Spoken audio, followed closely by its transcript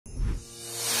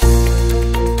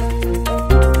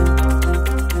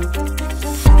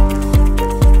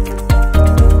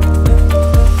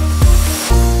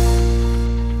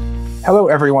Hello,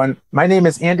 everyone. My name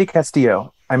is Andy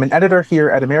Castillo. I'm an editor here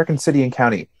at American City and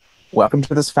County. Welcome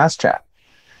to this Fast Chat.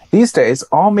 These days,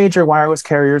 all major wireless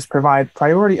carriers provide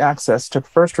priority access to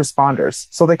first responders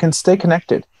so they can stay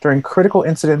connected during critical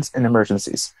incidents and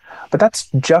emergencies. But that's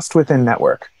just within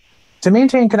network. To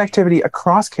maintain connectivity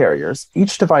across carriers,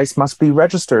 each device must be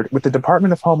registered with the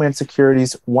Department of Homeland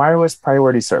Security's Wireless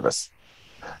Priority Service.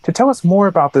 To tell us more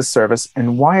about this service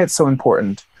and why it's so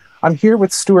important, I'm here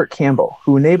with Stuart Campbell,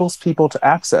 who enables people to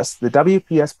access the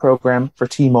WPS program for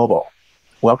T-Mobile.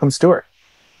 Welcome, Stuart.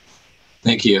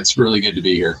 Thank you. It's really good to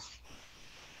be here.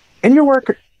 In your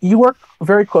work, you work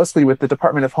very closely with the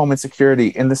Department of Homeland Security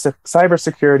in the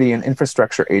Cybersecurity and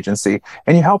Infrastructure Agency,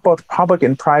 and you help both public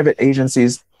and private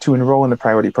agencies to enroll in the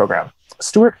priority program.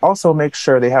 Stuart also makes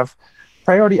sure they have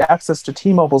priority access to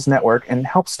T-Mobile's network and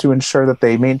helps to ensure that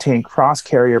they maintain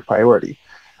cross-carrier priority.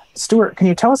 Stuart, can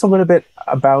you tell us a little bit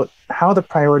about how the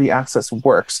priority access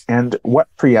works and what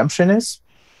preemption is?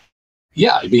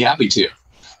 Yeah, I'd be happy to.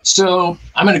 So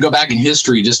I'm going to go back in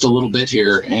history just a little bit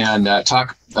here and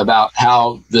talk about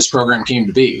how this program came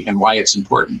to be and why it's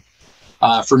important.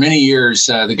 For many years,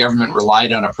 the government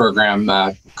relied on a program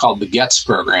called the GETS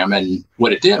program. And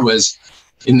what it did was,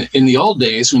 in the old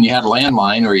days, when you had a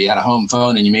landline or you had a home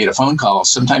phone and you made a phone call,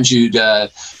 sometimes you'd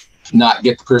not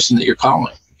get the person that you're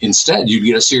calling. Instead, you'd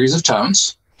get a series of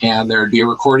tones, and there'd be a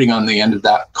recording on the end of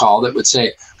that call that would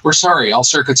say, "We're sorry, all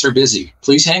circuits are busy.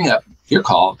 Please hang up your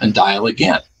call and dial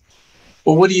again."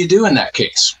 Well, what do you do in that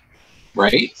case,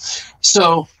 right?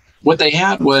 So what they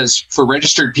had was, for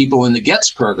registered people in the GETS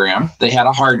program, they had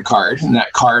a hard card, and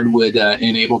that card would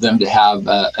enable them to have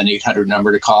an 800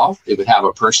 number to call. It would have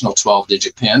a personal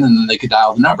 12-digit PIN, and then they could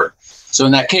dial the number. So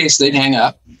in that case, they'd hang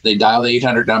up, they'd dial the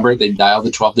 800 number, they'd dial the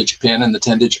 12-digit PIN and the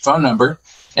 10-digit phone number,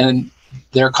 and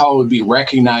their call would be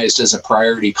recognized as a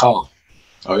priority call.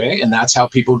 Okay, and that's how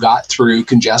people got through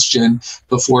congestion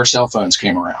before cell phones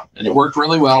came around. And it worked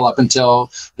really well up until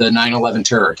the 9/11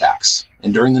 terror attacks.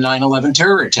 And during the 9/11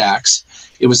 terror attacks,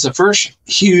 it was the first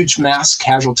huge mass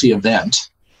casualty event.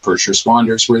 First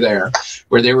responders were there,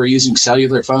 where they were using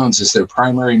cellular phones as their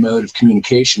primary mode of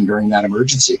communication during that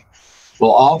emergency.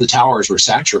 Well, all the towers were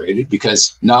saturated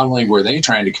because not only were they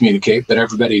trying to communicate, but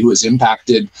everybody who was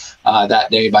impacted that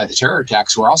day by the terror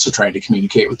attacks were also trying to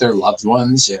communicate with their loved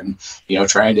ones and,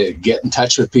 trying to get in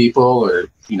touch with people or,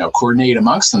 coordinate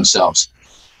amongst themselves.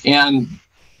 And,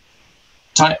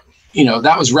 that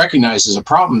was recognized as a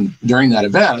problem during that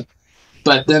event.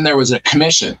 But then there was a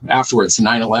commission afterwards, the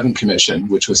 9/11 Commission,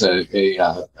 which was a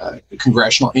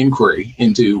congressional inquiry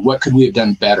into what could we have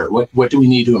done better? What do we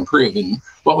need to improve? And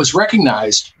what was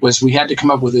recognized was we had to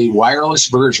come up with a wireless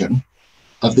version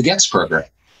of the GETS program.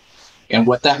 And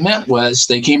what that meant was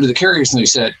they came to the carriers and they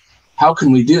said, how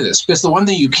can we do this? Because the one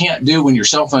thing you can't do when your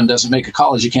cell phone doesn't make a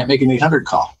call is you can't make an 800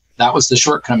 call. That was the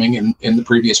shortcoming in the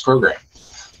previous program.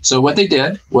 So what they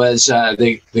did was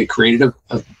they created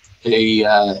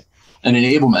an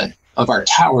enablement of our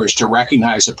towers to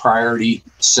recognize a priority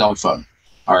cell phone.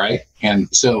 All right. And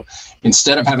so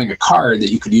instead of having a card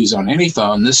that you could use on any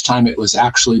phone, this time it was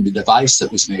actually the device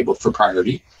that was enabled for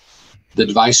priority. The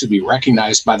device would be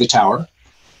recognized by the tower.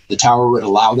 The tower would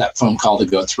allow that phone call to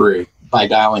go through by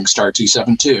dialing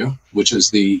 *272, which is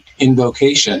the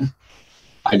invocation.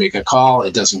 I make a call,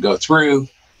 it doesn't go through.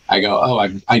 I go,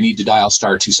 I need to dial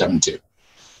 *272.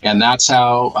 And that's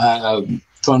how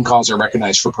phone calls are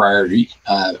recognized for priority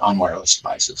on wireless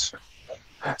devices.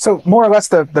 So more or less,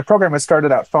 the program was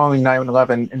started out following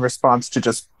 9/11 in response to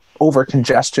just over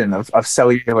congestion of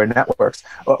cellular networks.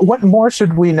 What more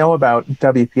should we know about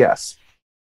WPS?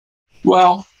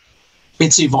 Well,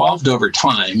 it's evolved over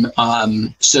time.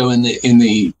 So in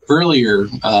the earlier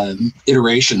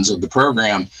iterations of the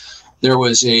program, there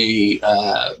was a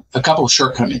couple of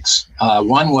shortcomings.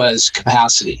 One was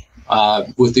capacity.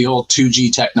 With the old 2G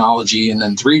technology and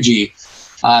then 3G,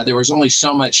 there was only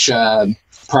so much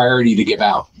priority to give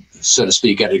out, so to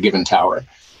speak, at a given tower.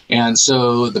 And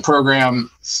so the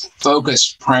program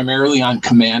focused primarily on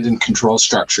command and control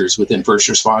structures within first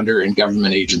responder and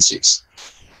government agencies.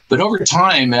 But over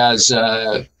time, as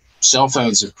cell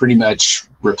phones have pretty much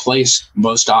replaced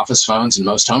most office phones and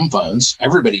most home phones,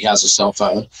 everybody has a cell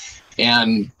phone.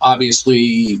 And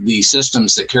obviously, the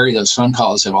systems that carry those phone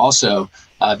calls have also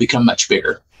become much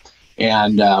bigger.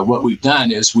 And what we've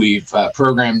done is we've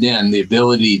programmed in the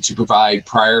ability to provide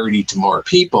priority to more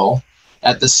people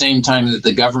at the same time that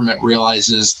the government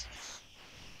realizes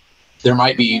there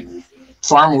might be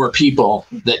far more people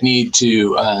that need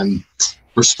to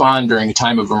respond during a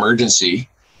time of emergency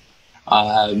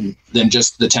than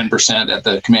just the 10% at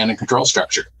the command and control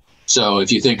structure. So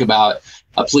if you think about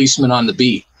a policeman on the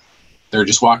beat, They're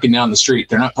just walking down the street.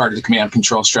 They're not part of the command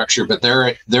control structure, but they're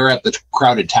at the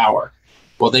crowded tower.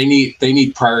 Well, they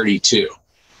need priority too.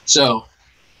 So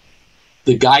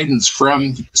the guidance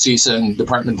from CISA and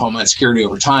Department of Homeland Security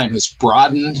over time has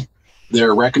broadened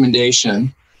their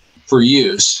recommendation for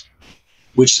use,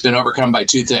 which has been overcome by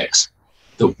two things.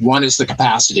 The one is the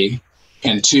capacity,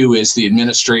 and two is the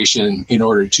administration in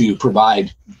order to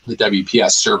provide the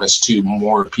WPS service to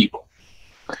more people.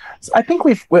 So I think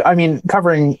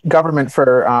covering government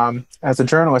for as a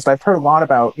journalist, I've heard a lot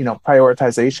about,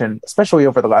 prioritization, especially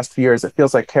over the last few years. It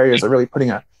feels like carriers are really putting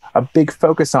a big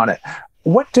focus on it.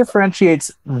 What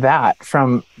differentiates that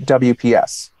from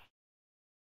WPS?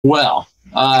 Well,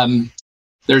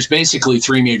 there's basically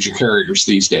three major carriers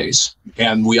these days,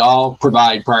 and we all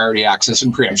provide priority access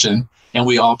and preemption, and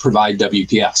we all provide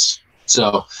WPS.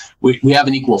 So we have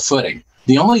an equal footing.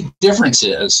 The only difference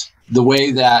is the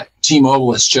way that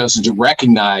T-Mobile has chosen to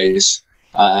recognize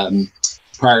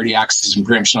priority access and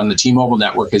preemption on the T-Mobile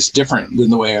network is different than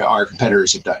the way our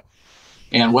competitors have done.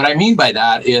 And what I mean by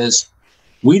that is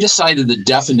we decided the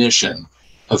definition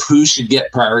of who should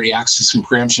get priority access and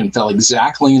preemption fell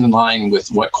exactly in line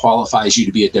with what qualifies you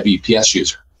to be a WPS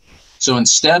user. So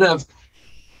instead of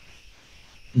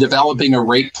developing a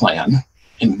rate plan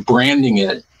and branding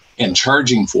it and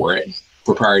charging for it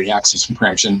for priority access and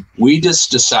preemption, we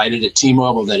just decided at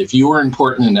T-Mobile that if you were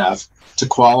important enough to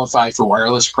qualify for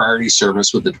wireless priority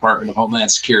service with the Department of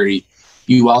Homeland Security,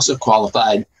 you also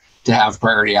qualified to have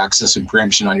priority access and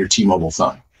preemption on your T-Mobile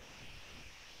phone.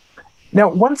 Now,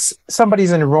 once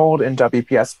somebody's enrolled in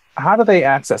WPS, how do they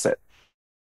access it?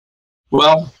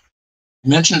 Well, I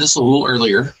mentioned this a little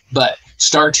earlier, but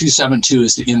star 272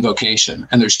 is the invocation.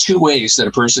 And there's two ways that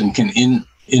a person can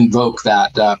invoke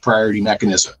that priority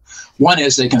mechanism. One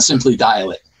is they can simply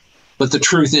dial it. But the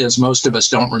truth is most of us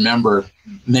don't remember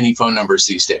many phone numbers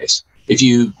these days. If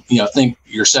you think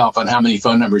yourself on how many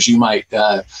phone numbers you might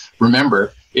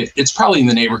remember, it's probably in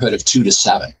the neighborhood of 2 to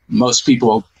 7.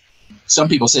 Some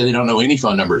people say they don't know any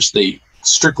phone numbers. They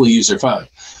strictly use their phone.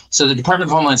 So the Department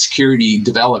of Homeland Security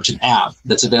developed an app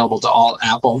that's available to all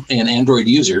Apple and Android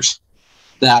users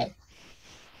that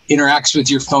interacts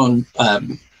with your phone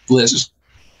list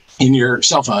in your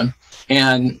cell phone.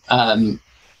 And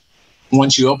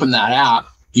once you open that app,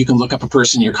 you can look up a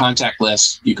person in your contact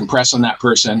list. You can press on that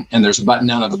person, and there's a button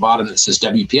down at the bottom that says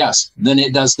WPS. Then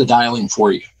it does the dialing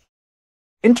for you.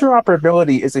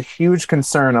 Interoperability is a huge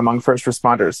concern among first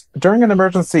responders. During an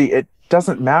emergency, it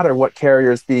doesn't matter what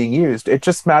carrier is being used. It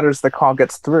just matters the call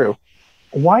gets through.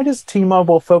 Why does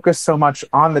T-Mobile focus so much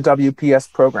on the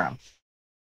WPS program?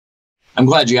 I'm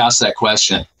glad you asked that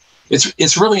question.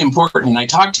 It's really important. And I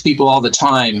talk to people all the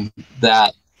time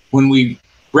that when we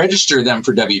register them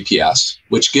for WPS,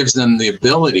 which gives them the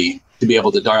ability to be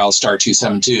able to dial star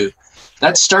 272,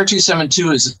 that star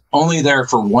 272 is only there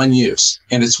for one use,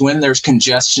 and it's when there's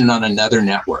congestion on another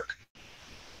network.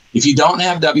 If you don't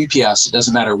have WPS, it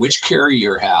doesn't matter which carrier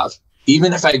you have.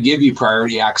 Even if I give you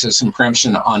priority access and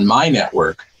preemption on my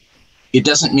network, it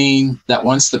doesn't mean that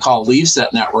once the call leaves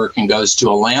that network and goes to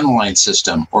a landline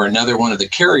system or another one of the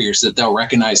carriers that they'll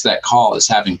recognize that call as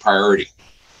having priority.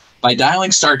 By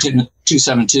dialing star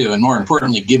 272, and more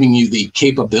importantly, giving you the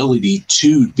capability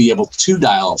to be able to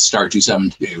dial star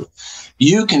 272,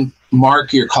 you can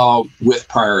mark your call with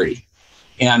priority.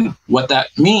 And what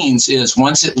that means is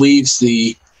once it leaves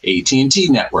the AT&T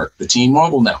network, the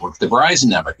T-Mobile network, the Verizon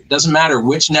network, it doesn't matter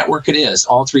which network it is,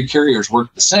 all three carriers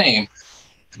work the same,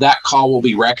 that call will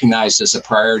be recognized as a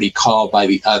priority call by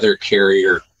the other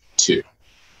carrier too.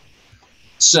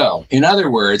 So, in other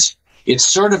words, it's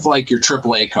sort of like your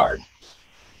AAA card.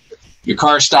 Your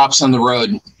car stops on the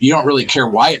road. You don't really care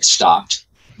why it stopped,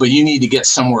 but you need to get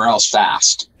somewhere else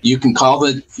fast. You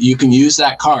can use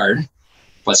that card.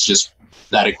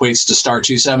 That equates to star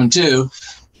 272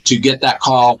 to get that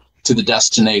call to the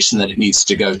destination that it needs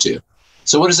to go to.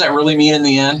 So what does that really mean in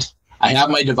the end? I have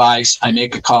my device. I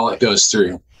make a call. It goes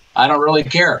through. I don't really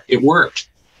care. It worked.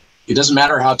 It doesn't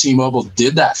matter how T-Mobile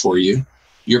did that for you.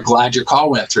 You're glad your call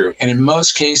went through. And in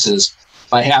most cases,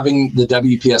 by having the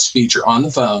WPS feature on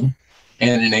the phone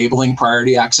and enabling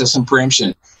priority access and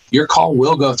preemption, your call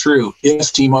will go through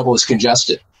if T-Mobile is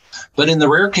congested. But in the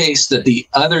rare case that the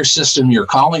other system you're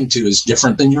calling to is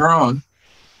different than your own,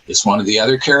 it's one of the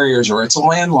other carriers or it's a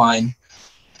landline,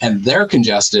 and they're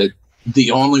congested,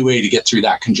 the only way to get through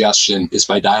that congestion is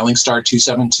by dialing star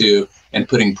 272 and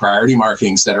putting priority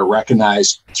markings that are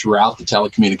recognized throughout the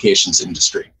telecommunications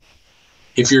industry.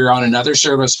 If you're on another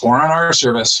service or on our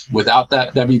service without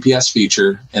that WPS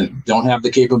feature and don't have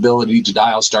the capability to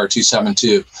dial star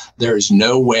 272, there is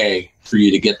no way for you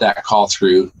to get that call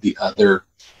through the other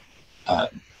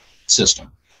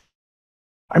system.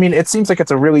 I mean, it seems like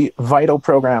it's a really vital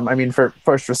program. I mean, for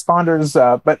first responders,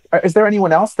 but is there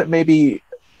anyone else that maybe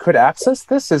could access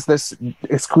this? Is this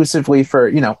exclusively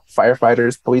for,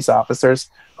 firefighters, police officers?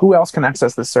 Who else can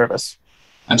access this service?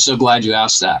 I'm so glad you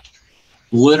asked that.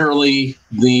 Literally,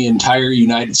 the entire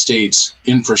United States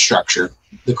infrastructure,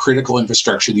 the critical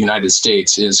infrastructure of the United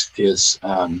States is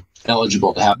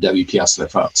eligible to have WPS in their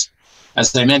phones.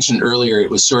 As I mentioned earlier, it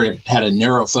was sort of had a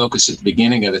narrow focus at the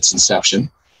beginning of its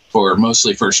inception for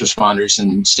mostly first responders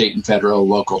and state and federal,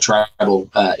 local, tribal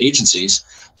agencies.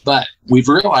 But we've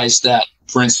realized that,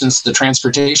 for instance, the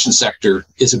transportation sector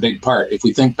is a big part. If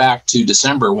we think back to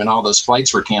December when all those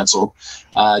flights were canceled,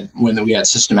 when we had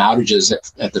system outages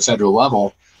at the federal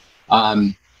level,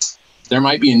 there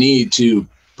might be a need to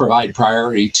provide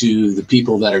priority to the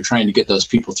people that are trying to get those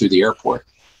people through the airport.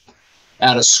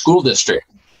 At a school district,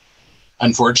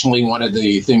 unfortunately, one of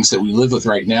the things that we live with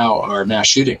right now are mass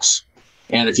shootings.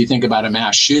 And if you think about a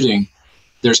mass shooting,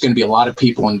 there's going to be a lot of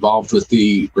people involved with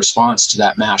the response to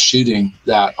that mass shooting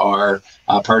that are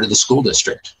part of the school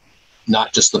district,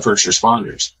 not just the first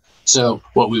responders. So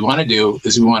what we want to do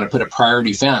is we want to put a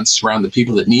priority fence around the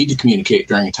people that need to communicate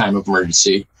during a time of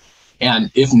emergency. And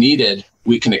if needed,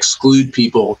 we can exclude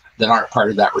people that aren't part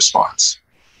of that response.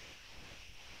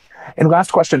 And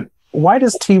last question, why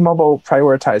does T-Mobile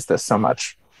prioritize this so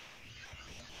much?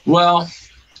 Well,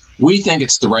 we think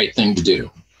it's the right thing to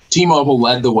do. T-Mobile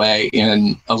led the way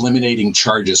in eliminating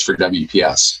charges for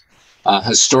WPS.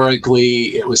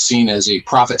 Historically, it was seen as a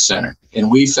profit center,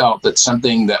 and we felt that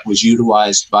something that was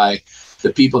utilized by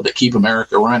the people that keep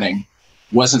America running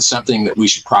wasn't something that we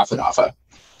should profit off of.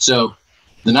 So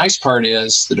the nice part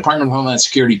is the Department of Homeland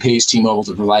Security pays T-Mobile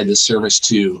to provide this service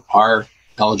to our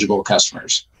eligible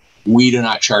customers. We do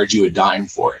not charge you a dime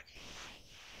for it.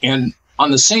 And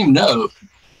on the same note,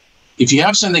 if you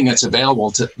have something that's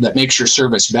available that makes your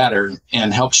service better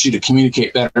and helps you to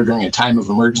communicate better during a time of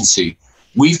emergency,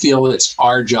 we feel it's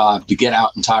our job to get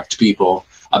out and talk to people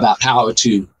about how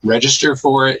to register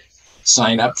for it,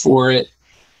 sign up for it,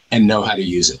 and know how to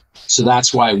use it. So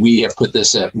that's why we have put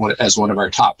this as one of our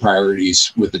top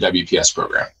priorities with the WPS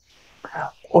program.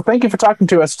 Well, thank you for talking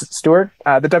to us, Stuart.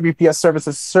 The WPS service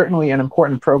is certainly an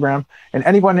important program, and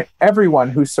everyone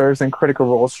who serves in critical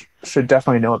roles should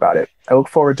definitely know about it. I look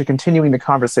forward to continuing the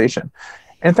conversation.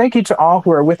 And thank you to all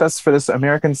who are with us for this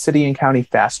American City and County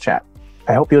Fast Chat.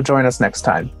 I hope you'll join us next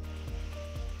time.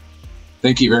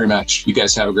 Thank you very much. You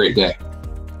guys have a great day.